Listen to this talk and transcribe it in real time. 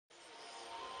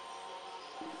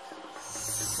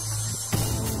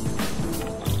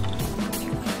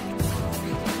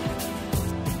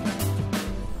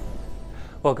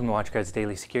Welcome to WatchGuard's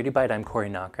Daily Security Byte. I'm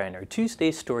Nachreiner.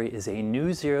 Tuesday's story is a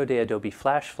new zero-day Adobe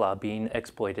Flash flaw being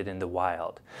exploited in the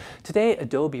wild. Today,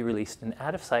 Adobe released an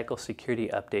out-of-cycle security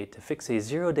update to fix a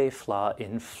zero-day flaw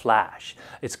in Flash.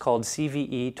 It's called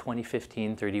CVE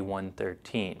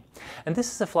 2015-3113. And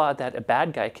this is a flaw that a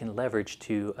bad guy can leverage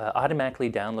to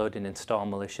automatically download and install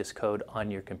malicious code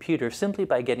on your computer simply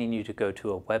by getting you to go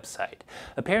to a website.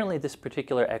 Apparently, this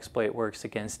particular exploit works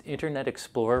against Internet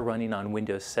Explorer running on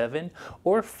Windows 7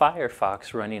 or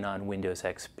Firefox running on Windows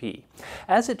XP.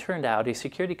 As it turned out, a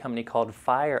security company called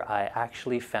FireEye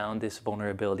actually found this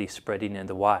vulnerability spreading in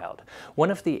the wild. One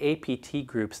of the APT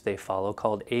groups they follow,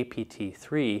 called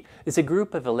APT3, is a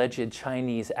group of alleged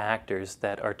Chinese actors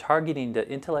that are targeting the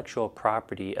intellectual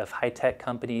property of high-tech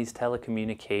companies,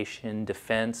 telecommunication,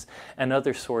 defense, and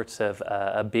other sorts of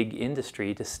a big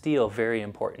industry to steal very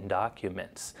important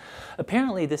documents.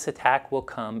 Apparently, this attack will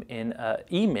come in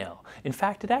email. In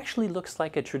fact, it actually looks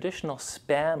like a traditional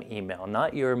spam email,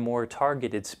 not your more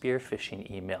targeted spear phishing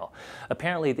email.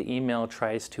 Apparently, the email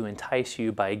tries to entice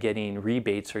you by getting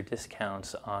rebates or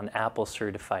discounts on Apple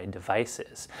certified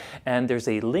devices. And there's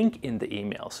a link in the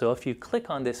email. So if you click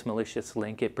on this malicious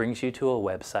link, it brings you to a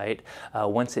website.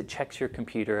 Once it checks your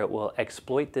computer, it will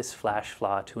exploit this Flash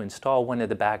flaw to install one of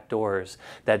the backdoors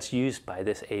that's used by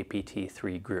this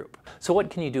APT3 group. So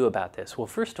what can you do about this? Well,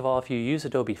 first of all, if you use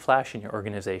Adobe Flash in your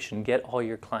organization, get all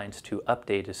your clients to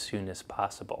update as soon as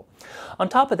possible. On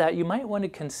top of that, you might want to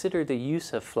consider the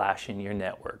use of Flash in your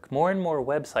network. More and more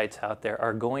websites out there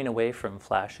are going away from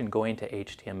Flash and going to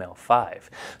HTML5.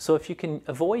 So if you can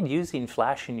avoid using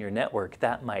Flash in your network,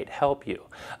 that might help you.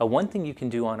 One thing you can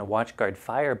do on a WatchGuard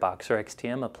Firebox or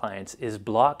XTM appliance is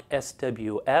block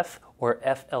SWF or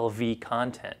FLV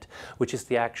content, which is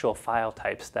the actual file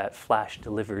types that Flash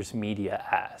delivers media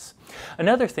as.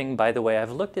 Another thing, by the way,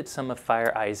 I've looked at some of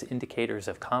FireEye's indicators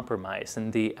of compromise,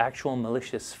 and the actual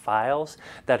malicious files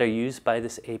that are used by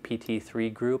this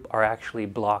APT3 group are actually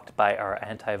blocked by our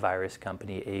antivirus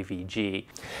company, AVG.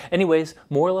 Anyways,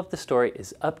 moral of the story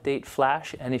is update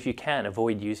Flash, and if you can,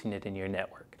 avoid using it in your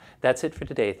network. That's it for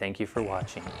today. Thank you for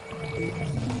watching.